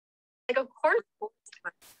course, we're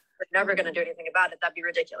never going to do anything about it. That'd be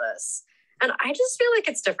ridiculous. And I just feel like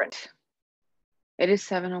it's different. It is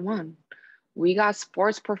 7:01. We got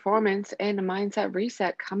sports performance and a mindset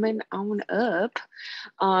reset coming on up.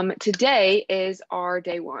 Today is our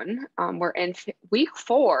day one. We're in week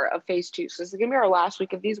 4 of phase 2. So this is gonna be our last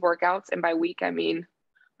week of these workouts. And by week, I mean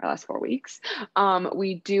our last 4 weeks.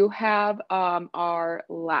 We do have our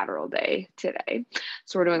lateral day today.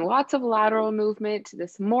 So we're doing lots of lateral movement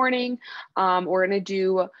this morning. We're gonna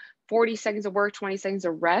do 40 seconds of work, 20 seconds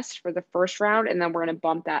of rest for the first round. And then we're going to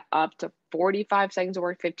bump that up to 45 seconds of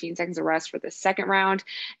work, 15 seconds of rest for the second round.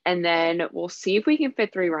 And then we'll see if we can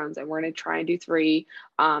fit 3 rounds, and we're going to try and do 3.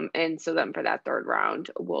 And so then for that third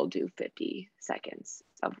round, we'll do 50 seconds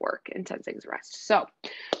of work and 10 seconds of rest. So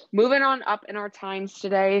moving on up in our times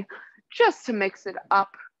today, just to mix it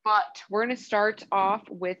up. But we're going to start off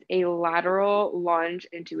with a lateral lunge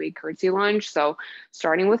into a curtsy lunge. So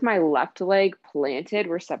starting with my left leg planted,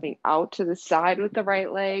 we're stepping out to the side with the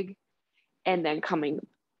right leg and then coming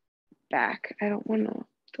back. I don't want to,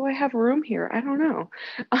 do I have room here? I don't know.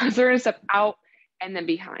 So we're going to step out and then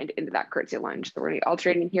behind into that curtsy lunge. So we're going to be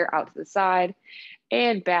alternating here out to the side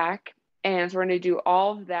and back. And so we're going to do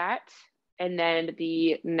all of that. And then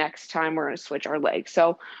the next time we're going to switch our legs.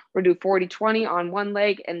 So we're going to do 40-20 on one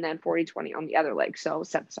leg and then 40-20 on the other leg. So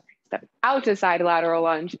step out to side lateral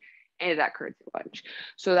lunge into that curtsy lunge.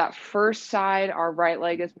 So that first side, our right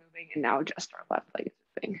leg is moving, and now just our left leg is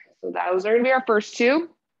moving. So those are going to be our first 2.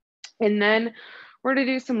 And then we're going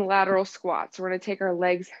to do some lateral squats. So we're going to take our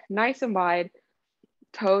legs nice and wide.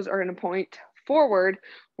 Toes are going to point forward.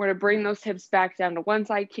 We're going to bring those hips back down to one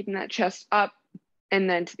side, keeping that chest up, and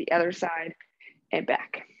then to the other side and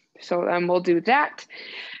back. So then we'll do that.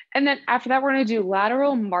 And then after that, we're going to do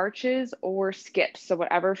lateral marches or skips. So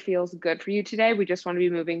whatever feels good for you today, we just want to be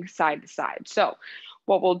moving side to side. So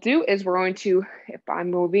what we'll do is we're going to, if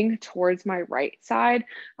I'm moving towards my right side,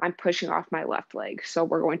 I'm pushing off my left leg. So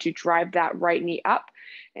we're going to drive that right knee up.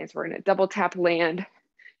 And so we're going to double tap land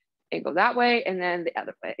and go that way and then the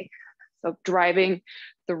other way. So driving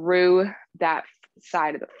through that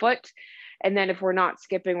side of the foot. And then if we're not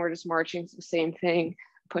skipping, we're just marching. So same thing,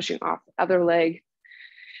 pushing off the other leg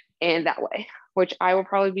and that way, which I will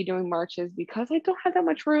probably be doing marches because I don't have that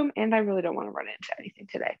much room and I really don't want to run into anything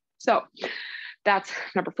today. So that's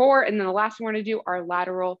number 4. And then the last one we're going to do are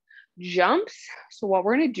lateral jumps. So what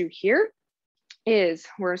we're going to do here is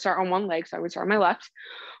we're going to start on one leg. So I would start on my left.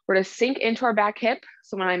 We're going to sink into our back hip.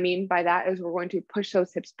 So what I mean by that is we're going to push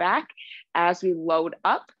those hips back as we load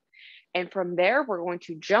up. And from there, we're going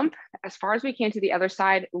to jump as far as we can to the other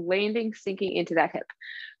side, landing, sinking into that hip.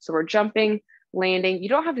 So we're jumping, landing. You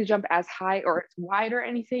don't have to jump as high or as wide or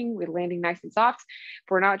anything. We're landing nice and soft.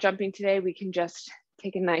 If we're not jumping today, we can just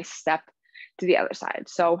take a nice step to the other side.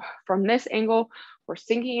 So from this angle, we're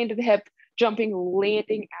sinking into the hip, jumping,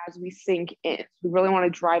 landing as we sink in. We really want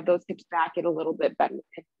to drive those hips back in a little bit better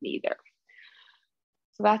than knee there.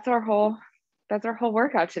 So that's our whole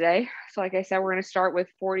workout today. So like I said, we're going to start with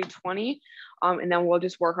 40-20, and then we'll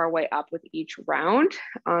just work our way up with each round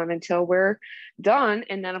until we're done.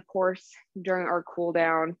 And then of course, during our cool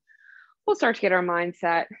down, we'll start to get our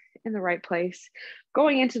mindset in the right place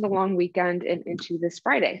going into the long weekend and into this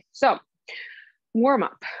Friday. So warm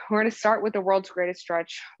up, we're going to start with the world's greatest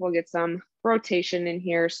stretch. We'll get some rotation in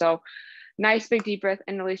here. So nice big deep breath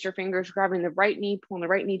and release your fingers, grabbing the right knee, pulling the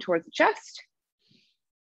right knee towards the chest.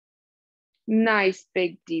 Nice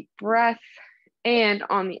big deep breath. And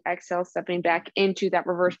on the exhale, stepping back into that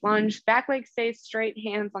reverse lunge. Back leg stays straight,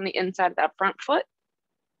 hands on the inside of that front foot.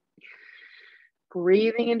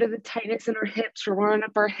 Breathing into the tightness in our hips. We're warming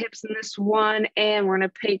up our hips in this one. And we're going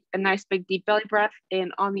to take a nice big deep belly breath.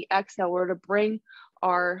 And on the exhale, we're going to bring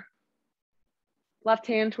our left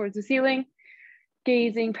hand towards the ceiling,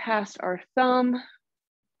 gazing past our thumb.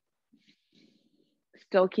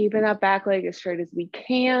 Still keeping that back leg as straight as we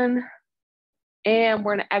can. And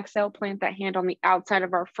we're going to exhale, plant that hand on the outside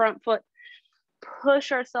of our front foot,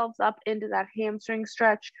 push ourselves up into that hamstring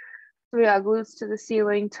stretch. So we got glutes to the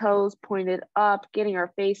ceiling, toes pointed up, getting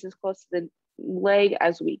our face as close to the leg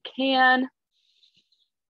as we can.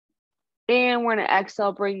 And we're going to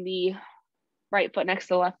exhale, bring the right foot next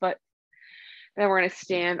to the left foot. Then we're going to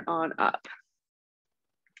stand on up.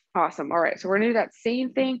 Awesome. All right. So we're going to do that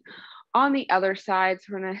same thing on the other side.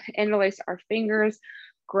 So we're going to interlace our fingers,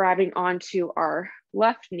 grabbing onto our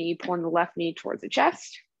left knee, pulling the left knee towards the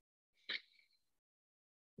chest.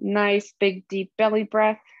 Nice big deep belly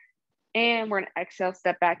breath. And we're going to exhale,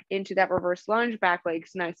 step back into that reverse lunge, back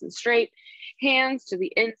legs nice and straight, hands to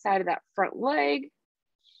the inside of that front leg.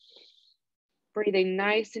 Breathing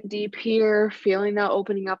nice and deep here, feeling that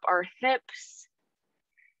opening up our hips.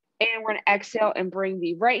 And we're gonna exhale and bring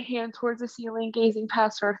the right hand towards the ceiling, gazing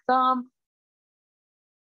past our thumb.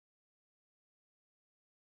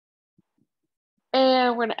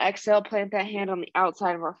 And we're gonna exhale, plant that hand on the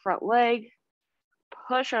outside of our front leg.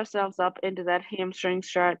 Push ourselves up into that hamstring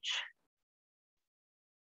stretch.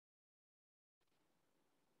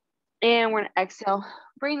 And we're gonna exhale,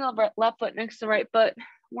 bring the left foot next to the right foot.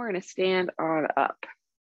 We're gonna stand on up.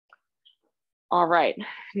 All right,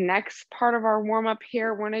 next part of our warm up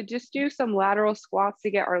here, we're gonna just do some lateral squats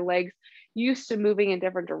to get our legs used to moving in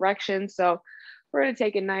different directions. So we're gonna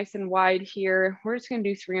take it nice and wide here. We're just gonna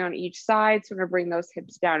do 3 on each side. So we're gonna bring those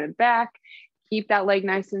hips down and back. Keep that leg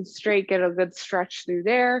nice and straight, get a good stretch through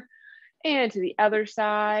there. And to the other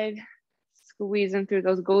side, squeezing through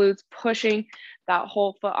those glutes, pushing that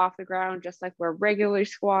whole foot off the ground, just like we're regularly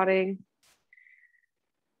squatting.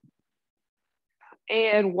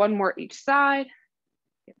 And 1 more each side.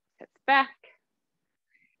 Hips back.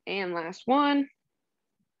 And last one.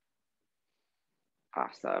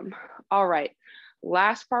 Awesome. All right.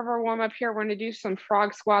 Last part of our warm up here, we're going to do some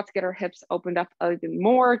frog squats, get our hips opened up even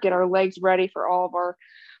more, get our legs ready for all of our,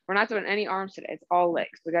 we're not doing any arms today. It's all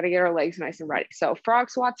legs. We got to get our legs nice and ready. So frog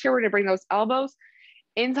squats here, we're going to bring those elbows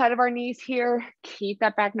inside of our knees here. Keep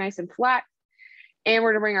that back nice and flat. And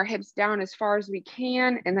we're going to bring our hips down as far as we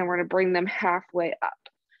can. And then we're going to bring them halfway up.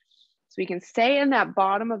 So we can stay in that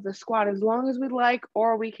bottom of the squat as long as we like,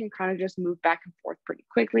 or we can kind of just move back and forth pretty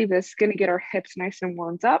quickly. This is going to get our hips nice and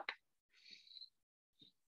warmed up.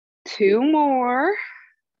 2 more.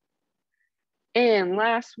 And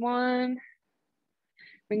last one.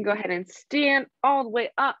 We can go ahead and stand all the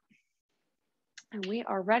way up. And we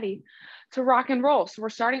are ready to rock and roll. So we're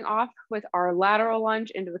starting off with our lateral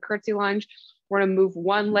lunge into the curtsy lunge. We're going to move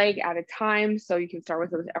 1 leg at a time. So you can start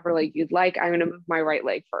with whatever leg you'd like. I'm going to move my right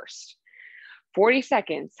leg first. 40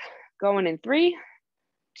 seconds. Going in 3,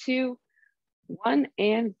 2, 1,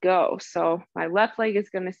 and go. So my left leg is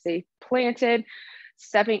going to stay planted,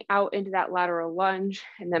 stepping out into that lateral lunge,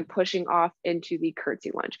 and then pushing off into the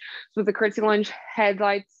curtsy lunge. So with the curtsy lunge,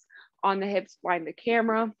 headlights on the hips, behind the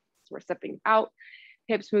camera. So we're stepping out,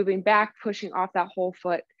 hips moving back, pushing off that whole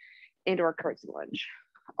foot into our curtsy lunge.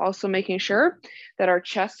 Also making sure that our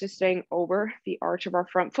chest is staying over the arch of our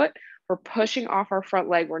front foot. We're pushing off our front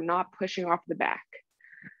leg. We're not pushing off the back.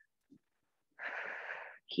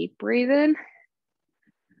 Keep breathing.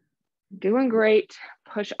 Doing great.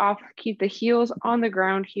 Push off, keep the heels on the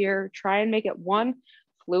ground here. Try and make it 1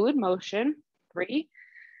 fluid motion. 3,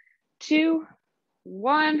 2,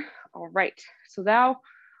 1. All right. So now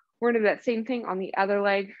we're gonna do that same thing on the other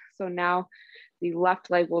leg. So now the left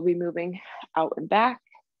leg will be moving out and back.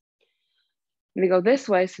 I'm gonna go this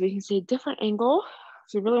way so we can see a different angle.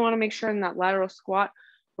 So we really wanna make sure in that lateral squat,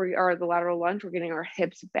 or the lateral lunge, we're getting our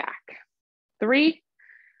hips back. 3,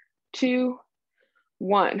 2,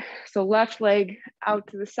 1. So left leg out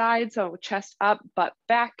to the side. So chest up, butt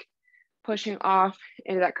back, pushing off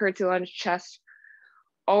into that curtsy lunge, chest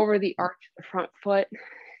over the arch of the front foot,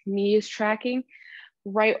 knees tracking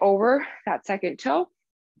right over that second toe.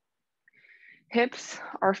 Hips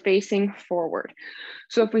are facing forward.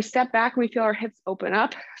 So if we step back and we feel our hips open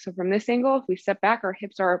up, so from this angle, if we step back, our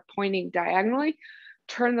hips are pointing diagonally,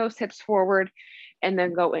 turn those hips forward, and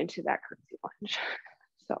then go into that curtsy lunge.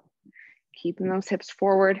 So keeping those hips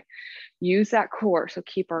forward, use that core. So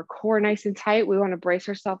keep our core nice and tight. We want to brace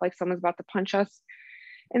ourselves like someone's about to punch us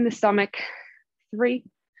in the stomach. 3,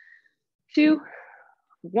 2,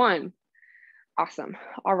 1. Awesome.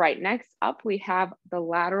 All right, next up we have the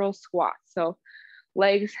lateral squat. So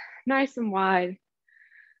legs nice and wide,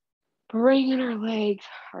 bringing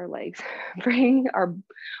bring our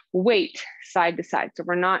weight side to side. So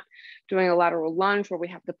we're not doing a lateral lunge where we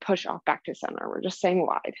have to push off back to center. We're just staying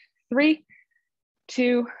wide. 3,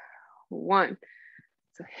 2, 1.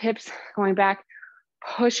 So hips going back,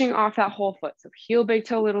 pushing off that whole foot. So heel, big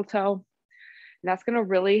toe, little toe. And that's gonna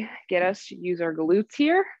really get us to use our glutes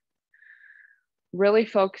here. Really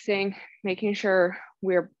focusing, making sure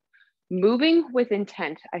we're moving with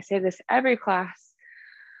intent. I say this every class,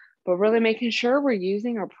 but really making sure we're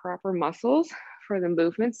using our proper muscles for the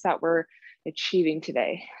movements that we're achieving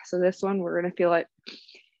today. So this one, we're gonna feel it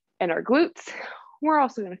in our glutes. We're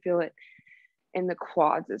also gonna feel it in the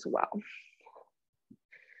quads as well.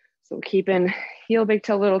 So keeping heel, big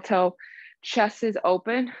toe, little toe, chest is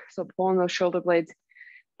open. So pulling those shoulder blades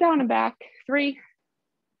down and back. 3,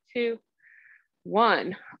 2,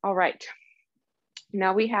 1. All right.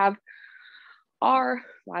 Now we have our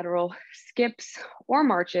lateral skips or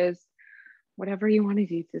marches. Whatever you want to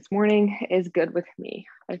do this morning is good with me.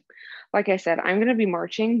 Like I said, I'm going to be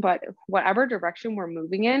marching, but whatever direction we're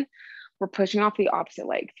moving in, we're pushing off the opposite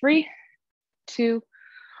leg. 3, 2,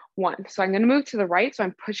 1. So I'm going to move to the right. So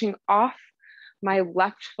I'm pushing off my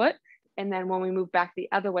left foot. And then when we move back the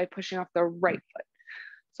other way, pushing off the right foot.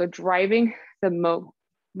 So driving the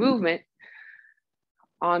movement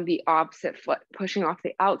on the opposite foot, pushing off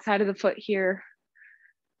the outside of the foot here,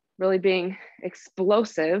 really being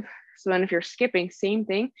explosive. So then if you're skipping, same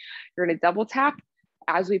thing, you're gonna double tap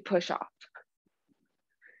as we push off.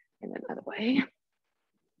 And then other way.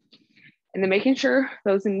 And then making sure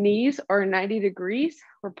those knees are 90 degrees.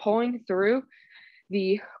 We're pulling through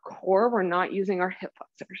the core. We're not using our hip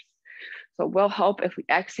flexors. So it will help if we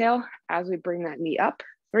exhale as we bring that knee up.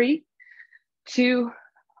 3, 2,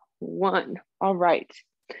 1. All right.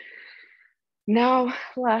 Now,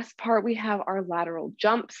 last part, we have our lateral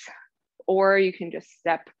jumps, or you can just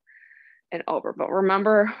step and over. But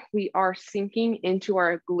remember, we are sinking into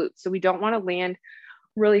our glutes. So we don't want to land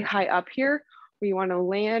really high up here. We want to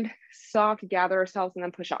land soft, gather ourselves, and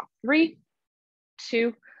then push off. 3,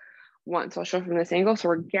 2, 1. So I'll show from this angle. So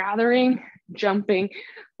we're gathering, jumping,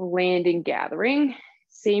 landing, gathering.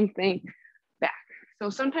 Same thing back. So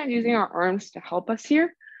sometimes using our arms to help us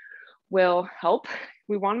here will help.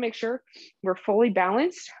 We want to make sure we're fully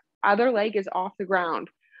balanced. Other leg is off the ground.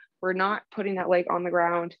 We're not putting that leg on the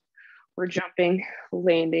ground. We're jumping,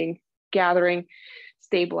 landing, gathering,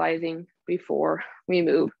 stabilizing before we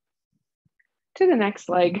move to the next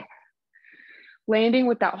leg. Landing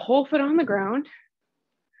with that whole foot on the ground.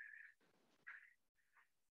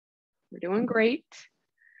 We're doing great.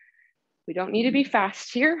 We don't need to be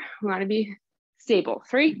fast here. We want to be stable.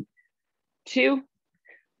 3, 2,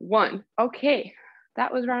 1. Okay,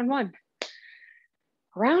 that was round 1.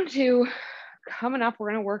 Round 2, coming up,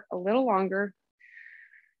 we're going to work a little longer.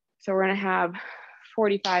 So we're going to have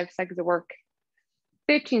 45 seconds of work,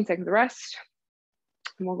 15 seconds of rest.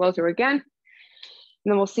 And we'll go through again.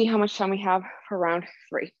 And then we'll see how much time we have for round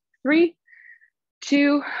 3. 3,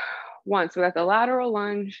 2, 1. So we got the lateral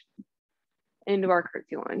lunge into our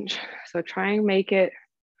curtsy lunge. So try and make it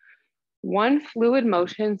one fluid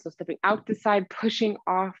motion. So stepping out the side, pushing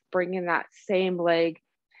off, bringing that same leg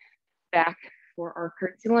back for our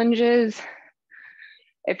curtsy lunges.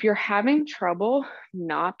 If you're having trouble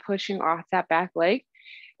not pushing off that back leg,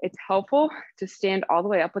 it's helpful to stand all the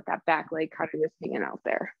way up with that back leg kind of just hanging out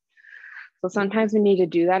there. So sometimes we need to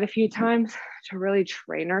do that a few times to really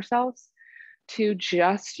train ourselves to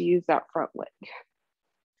just use that front leg.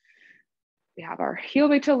 We have our heel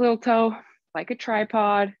big to little toe, like a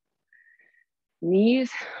tripod,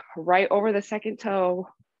 knees right over the second toe,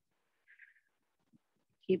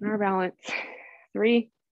 keeping our balance.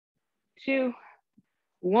 3, 2,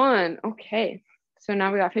 1. Okay, so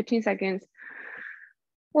now we got 15 seconds.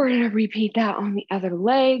 We're gonna repeat that on the other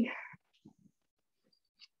leg.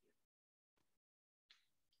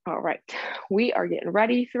 All right, we are getting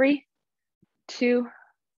ready. 3, 2,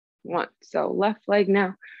 1. So left leg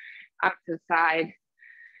now out to the side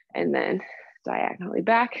and then diagonally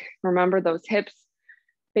back. Remember those hips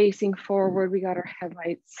facing forward. We got our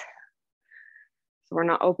headlights. So we're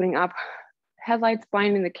not opening up. Headlights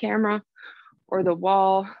blinding the camera or the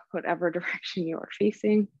wall, whatever direction you are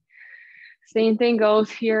facing. Same thing goes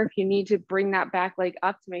here. If you need to bring that back leg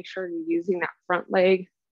up to make sure you're using that front leg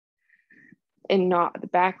and not the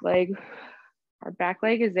back leg. Our back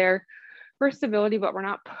leg is there for stability, but we're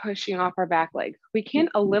not pushing off our back leg. We can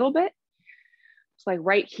a little bit. So like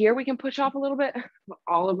right here, we can push off a little bit, but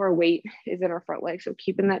all of our weight is in our front leg. So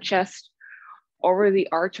keeping that chest over the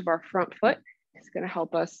arch of our front foot is going to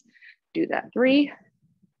help us do that. 3,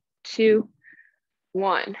 2,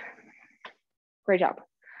 1. Great job.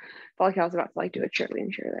 Felt like I was about to like do a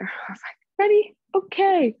cheerleading cheer there. I was like, ready?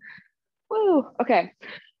 Okay. Woo. Okay.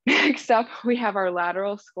 Next up, we have our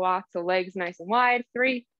lateral squat. So legs nice and wide.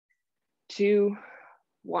 3, 2,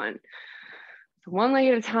 1. So one leg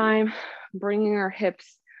at a time, bringing our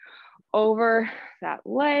hips over that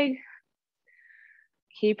leg,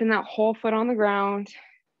 keeping that whole foot on the ground,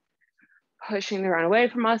 pushing the ground away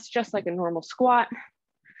from us, just like a normal squat.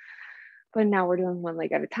 But now we're doing one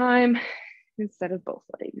leg at a time instead of both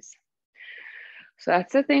legs. So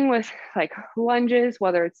that's the thing with like lunges,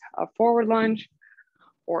 whether it's a forward lunge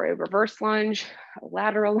or a reverse lunge, a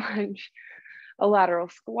lateral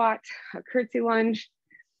squat, a curtsy lunge.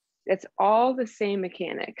 It's all the same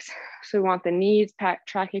mechanics. So we want the knees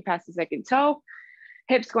tracking past the second toe,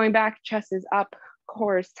 hips going back, chest is up,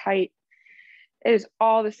 core is tight. It is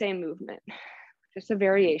all the same movement, just a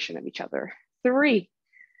variation of each other. 3,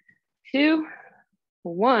 2,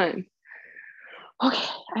 1. Okay,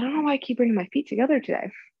 I don't know why I keep bringing my feet together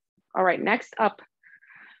today. All right, next up,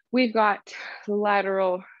 We've got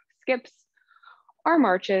lateral skips, or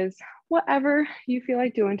marches, whatever you feel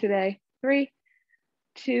like doing today. 3,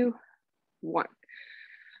 2, 1.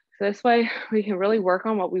 So this way we can really work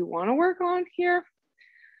on what we want to work on here.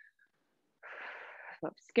 So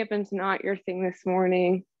if skipping's not your thing this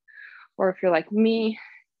morning, or if you're like me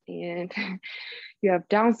and you have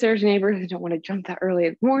downstairs neighbors who don't want to jump that early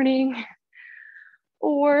in the morning,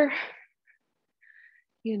 or,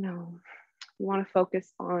 you know, you want to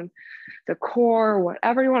focus on the core,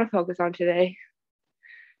 whatever you want to focus on today,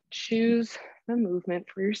 choose the movement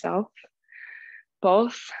for yourself.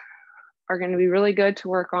 Both are going to be really good to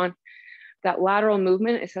work on that lateral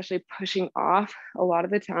movement, especially pushing off a lot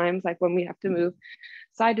of the times, like when we have to move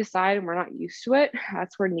side to side and we're not used to it,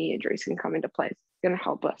 that's where knee injuries can come into play. It's going to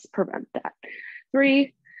help us prevent that.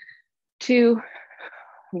 3, 2,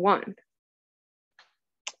 1.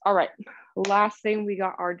 All right, last thing, we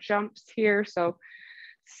got our jumps here. So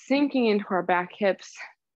sinking into our back hips,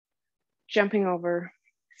 jumping over,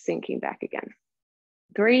 sinking back again.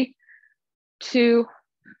 3, 2,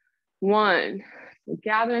 1. So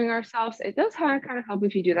gathering ourselves. It does kind of help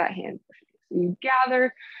if you do that hand push. So you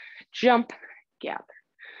gather, jump, gather.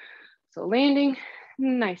 So landing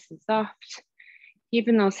nice and soft,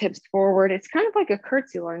 keeping those hips forward. It's kind of like a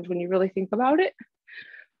curtsy lunge when you really think about it.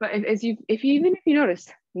 But if you notice,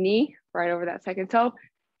 knee right over that second toe,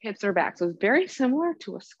 hips are back. So it's very similar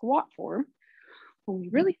to a squat form when we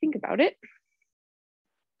really think about it.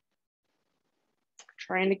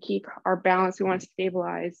 Trying to keep our balance. We want to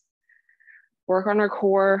stabilize, work on our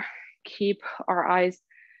core, keep our eyes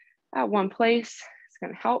at one place. It's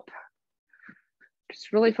going to help.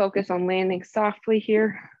 Just really focus on landing softly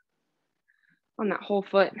here on that whole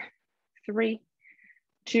foot. 3,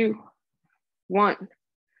 2, 1.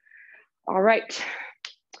 All right.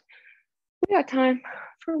 We got time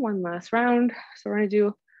for one last round. So we're going to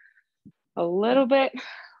do a little bit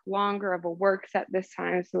longer of a work set this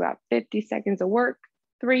time. So about 50 seconds of work.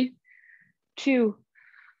 3, 2,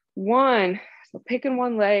 1. So picking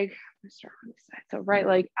one leg. Let's start on this side. So right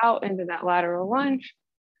leg out into that lateral lunge.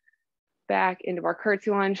 Back into our curtsy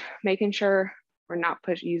lunge, making sure we're not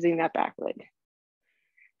using that back leg.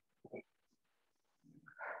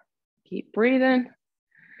 Keep breathing.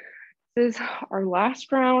 This is our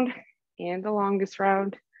last round and the longest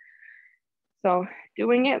round. So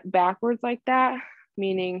doing it backwards like that,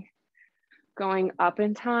 meaning going up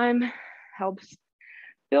in time, helps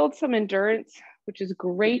build some endurance, which is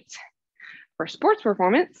great for sports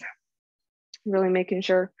performance. Really making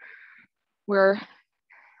sure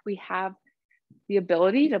we have the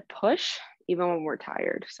ability to push even when we're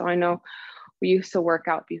tired. So I know we used to work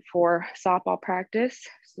out before softball practice.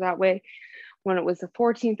 So that way, when it was the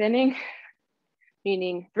 14th inning,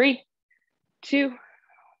 meaning 3, 2,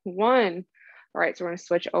 1. All right, so we're gonna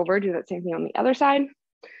switch over, do that same thing on the other side.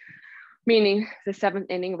 Meaning the 7th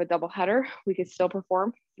inning of a doubleheader, we could still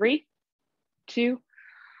perform 3, 2,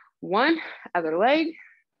 1, other leg.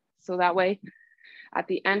 So that way, at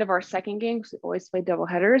the end of our second game, because we always play double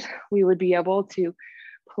headers, we would be able to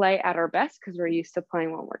play at our best because we're used to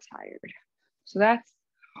playing when we're tired. So that's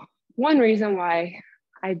one reason why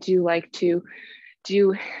I do like to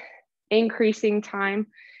do increasing time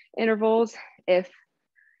intervals. If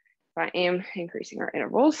I am increasing our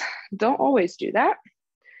intervals, don't always do that.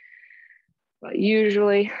 But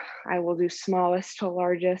usually I will do smallest to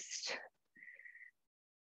largest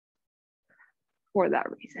for that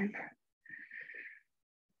reason.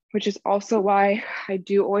 Which is also why I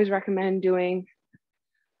do always recommend doing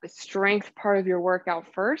the strength part of your workout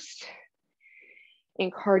first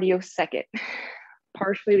and cardio second,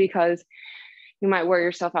 partially because you might wear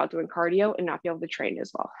yourself out doing cardio and not be able to train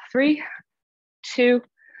as well. 3, 2,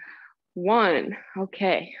 1.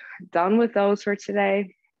 Okay, done with those for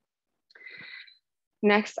today.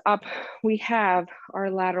 Next up, we have our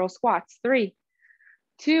lateral squats. 3,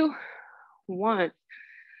 2, 1.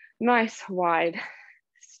 Nice wide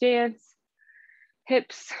stance,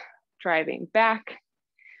 hips driving back,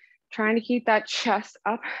 trying to keep that chest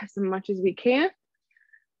up as much as we can,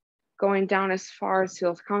 going down as far as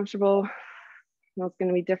feels comfortable. It's going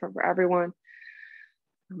to be different for everyone.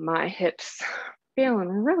 My hips feeling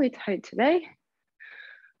really tight today,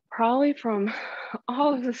 probably from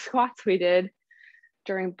all of the squats we did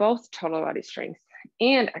during both total body strength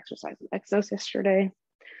and exercise with exos yesterday.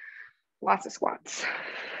 Lots of squats,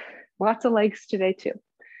 lots of legs today too.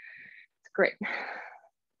 It's great.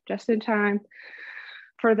 Just in time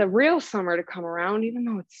for the real summer to come around, even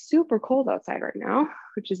though it's super cold outside right now,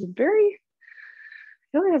 which is I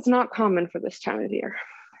feel like it's not common for this time of year.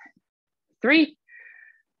 3,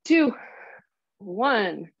 2,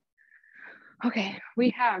 1. Okay,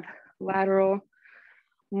 we have lateral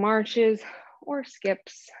marches or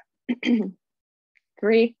skips.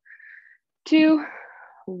 3, 2,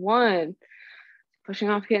 1. Pushing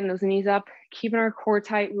off, getting those knees up, keeping our core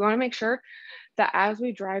tight. We want to make sure that as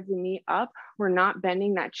we drive the knee up, we're not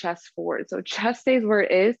bending that chest forward. So chest stays where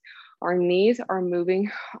it is. Our knees are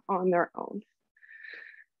moving on their own.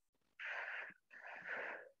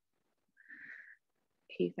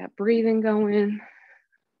 Keep that breathing going.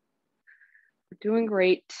 We're doing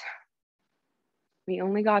great. We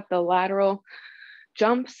only got the lateral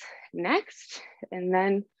jumps next, and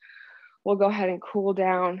then we'll go ahead and cool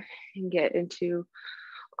down and get into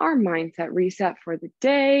our mindset reset for the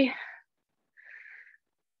day.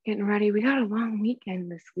 Getting ready. We got a long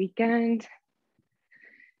weekend this weekend,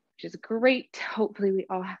 which is great. Hopefully we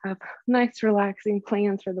all have nice, relaxing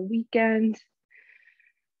plans for the weekend.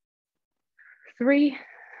 3,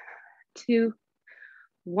 2,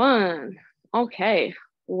 1. Okay,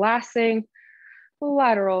 last thing,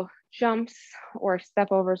 lateral jumps or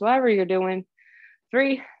step overs, whatever you're doing.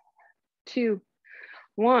 3, 2,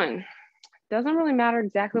 1. Doesn't really matter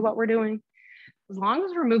exactly what we're doing, as long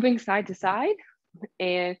as we're moving side to side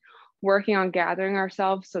and working on gathering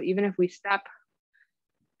ourselves. So even if we step,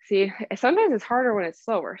 see, sometimes it's harder when it's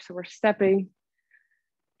slower. So we're stepping,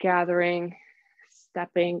 gathering,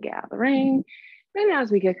 stepping, gathering. And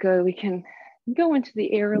as we get good, we can go into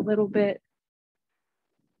the air a little bit.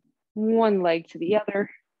 One leg to the other.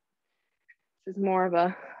 This is more of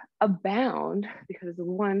a bound because it's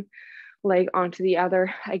one leg onto the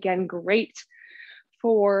other. Again, great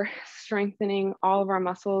for strengthening all of our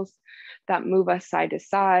muscles that move us side to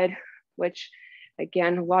side, which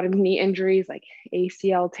again, a lot of knee injuries like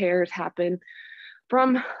ACL tears happen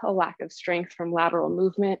from a lack of strength from lateral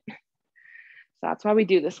movement. So that's why we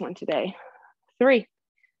do this one today. 3,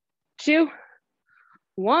 2,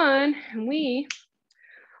 1, and we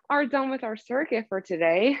are done with our circuit for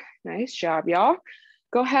today. Nice job, y'all.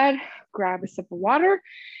 Go ahead, grab a sip of water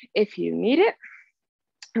if you need it.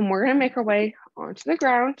 And we're gonna make our way onto the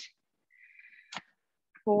ground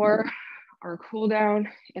for our cool down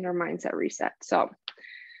and our mindset reset. So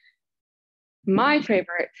my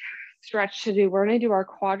favorite stretch to do, we're gonna do our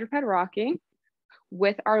quadruped rocking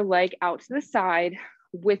with our leg out to the side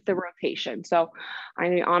with the rotation. So I'm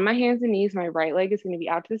gonna be on my hands and knees. My right leg is gonna be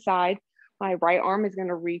out to the side. My right arm is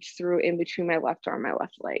gonna reach through in between my left arm, my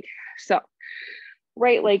left leg. So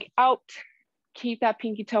right leg out, keep that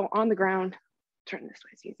pinky toe on the ground. Turn this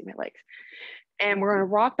way so you can see my legs. And we're gonna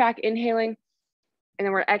rock back, inhaling, and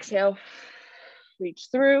then we're gonna exhale, reach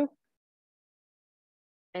through,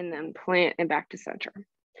 and then plant and back to center.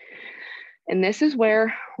 And this is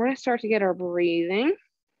where we're gonna start to get our breathing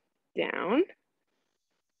down.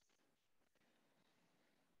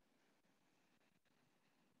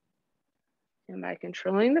 And by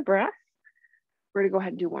controlling the breath, we're gonna go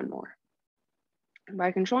ahead and do one more. And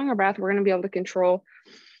by controlling our breath, we're gonna be able to control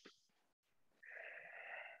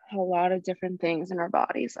a lot of different things in our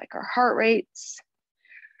bodies, like our heart rates,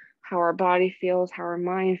 how our body feels, how our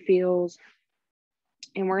mind feels.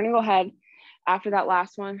 And we're gonna go ahead after that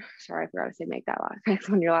last one. Sorry, I forgot to say make that next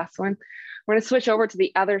one your last one. We're gonna switch over to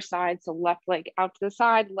the other side. So left leg out to the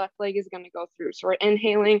side, left leg is gonna go through. So we're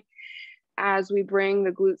inhaling as we bring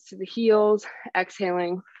the glutes to the heels,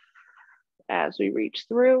 exhaling as we reach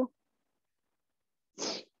through.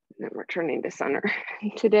 And then we're turning to center.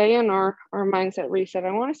 Today in our mindset reset,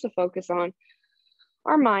 I want us to focus on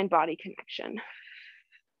our mind-body connection.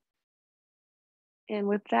 And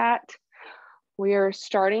with that, we are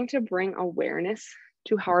starting to bring awareness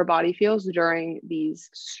to how our body feels during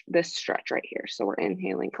this stretch right here. So we're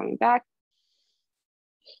inhaling, coming back.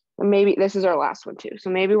 And maybe this is our last one too.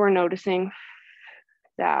 So maybe we're noticing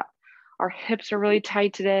that our hips are really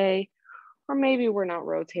tight today, or maybe we're not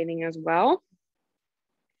rotating as well.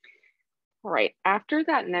 All right, after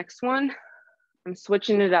that next one, I'm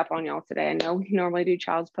switching it up on y'all today. I know we normally do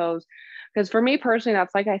child's pose, because for me personally,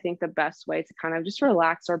 that's like, I think the best way to kind of just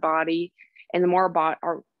relax our body. And the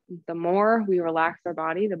more we relax our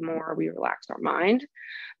body, the more we relax our mind.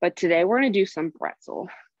 But today we're gonna do some pretzel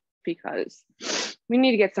because we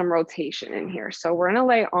need to get some rotation in here. So we're gonna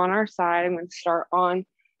lay on our side. I'm gonna start on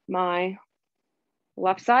my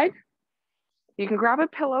left side. You can grab a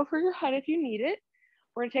pillow for your head if you need it.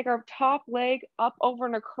 We're gonna take our top leg up, over,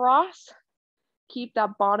 and across. Keep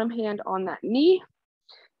that bottom hand on that knee.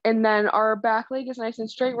 And then our back leg is nice and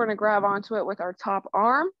straight. We're gonna grab onto it with our top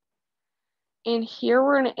arm. And here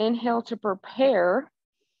we're gonna inhale to prepare.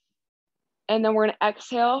 And then we're gonna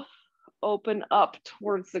exhale, open up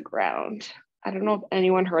towards the ground. I don't know if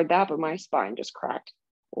anyone heard that, but my spine just cracked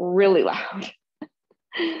really loud.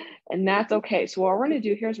 And that's okay. So what we're going to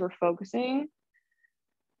do here is we're focusing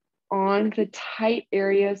on the tight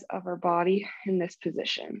areas of our body in this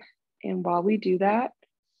position. And while we do that,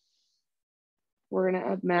 we're going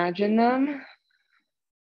to imagine them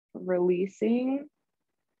releasing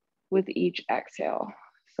with each exhale.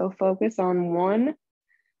 So focus on one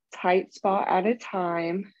tight spot at a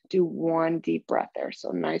time. Do one deep breath there.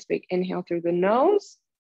 So nice big inhale through the nose.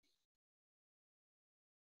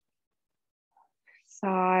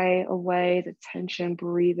 Sigh away the tension,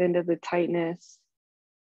 breathe into the tightness.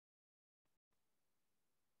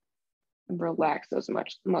 And relax those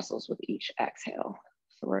muscles with each exhale.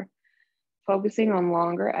 So we're focusing on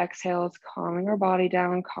longer exhales, calming our body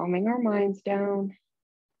down, calming our minds down.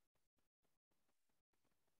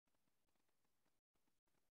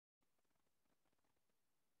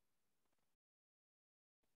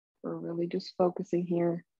 We're really just focusing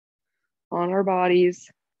here on our bodies,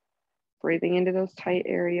 breathing into those tight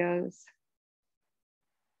areas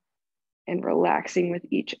and relaxing with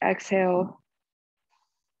each exhale.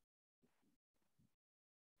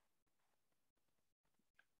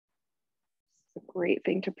 It's a great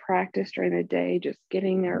thing to practice during the day. Just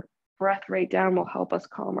getting our breath rate down will help us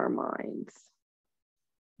calm our minds.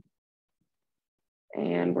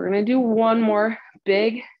 And we're going to do one more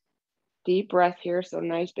big, deep breath here. So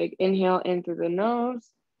nice big inhale in through the nose.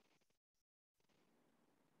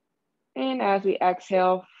 And as we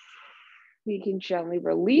exhale, we can gently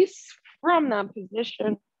release from that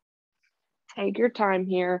position. Take your time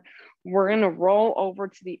here. We're going to roll over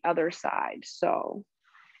to the other side. So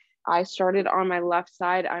I started on my left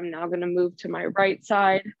side. I'm now going to move to my right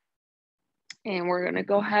side. And we're going to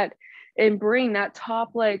go ahead and bring that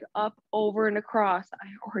top leg up, over, and across. I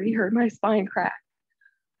already heard my spine crack.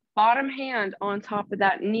 Bottom hand on top of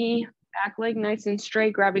that knee, back leg nice and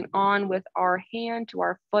straight, grabbing on with our hand to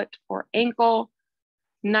our foot or ankle.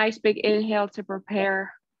 Nice big inhale to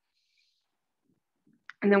prepare.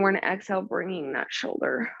 And then we're going to exhale, bringing that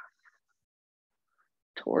shoulder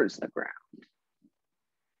towards the ground.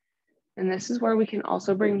 And this is where we can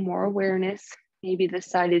also bring more awareness. Maybe this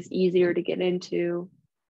side is easier to get into.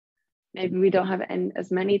 Maybe we don't have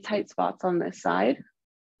as many tight spots on this side.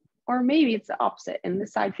 Or maybe it's the opposite and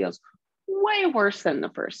this side feels way worse than the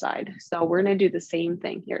first side. So we're going to do the same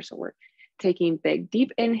thing here. So we're taking big,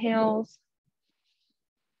 deep inhales.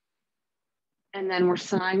 And then we're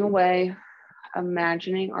sighing away,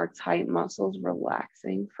 imagining our tight muscles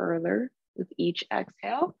relaxing further with each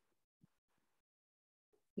exhale.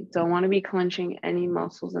 We don't want to be clenching any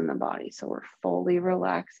muscles in the body. So we're fully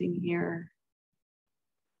relaxing here.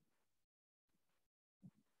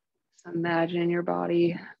 So imagine your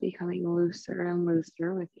body becoming looser and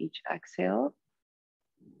looser with each exhale.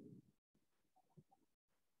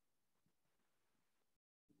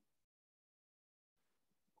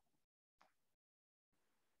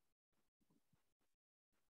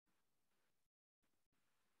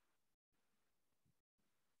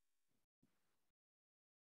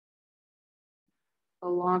 The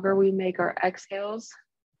longer we make our exhales,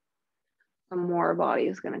 the more our body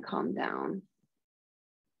is going to calm down.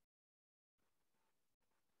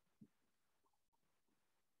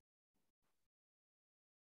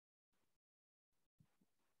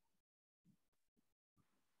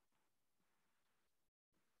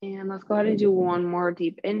 And let's go ahead and do one more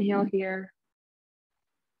deep inhale here.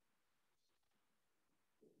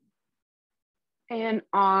 And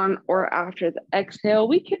on or after the exhale,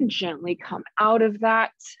 we can gently come out of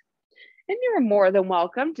that. And you're more than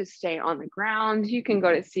welcome to stay on the ground. You can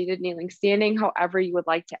go to seated, kneeling, standing, however you would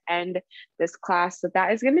like to end this class. So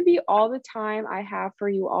that is going to be all the time I have for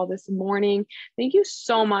you all this morning. Thank you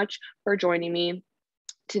so much for joining me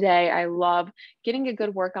today. I love getting a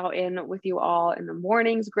good workout in with you all in the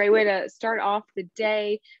mornings. Great way to start off the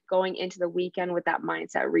day going into the weekend with that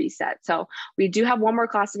mindset reset. So we do have one more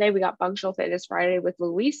class today. We got Functional Fitness Friday with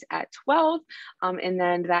Luis at 12. And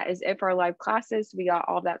then that is it for our live classes. We got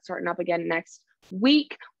all that starting up again next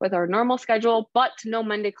week with our normal schedule, but no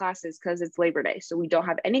Monday classes because it's Labor Day. So we don't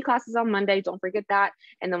have any classes on Monday. Don't forget that.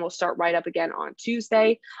 And then we'll start right up again on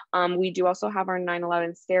Tuesday. We do also have our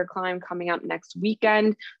 9/11 stair climb coming up next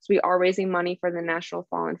weekend. So we are raising money for the National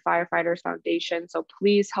Fallen Firefighters Foundation. So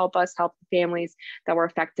please help us help the families that were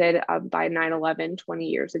affected by 9/11 20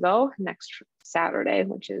 years ago next Saturday,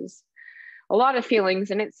 which is a lot of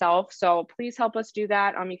feelings in itself. So please help us do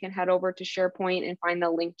that. You can head over to SharePoint and find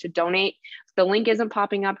the link to donate. If the link isn't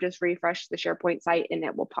popping up, just refresh the SharePoint site and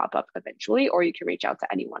it will pop up eventually, or you can reach out to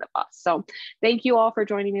any one of us. So thank you all for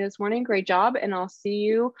joining me this morning. Great job. And I'll see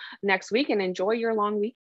you next week and enjoy your long week.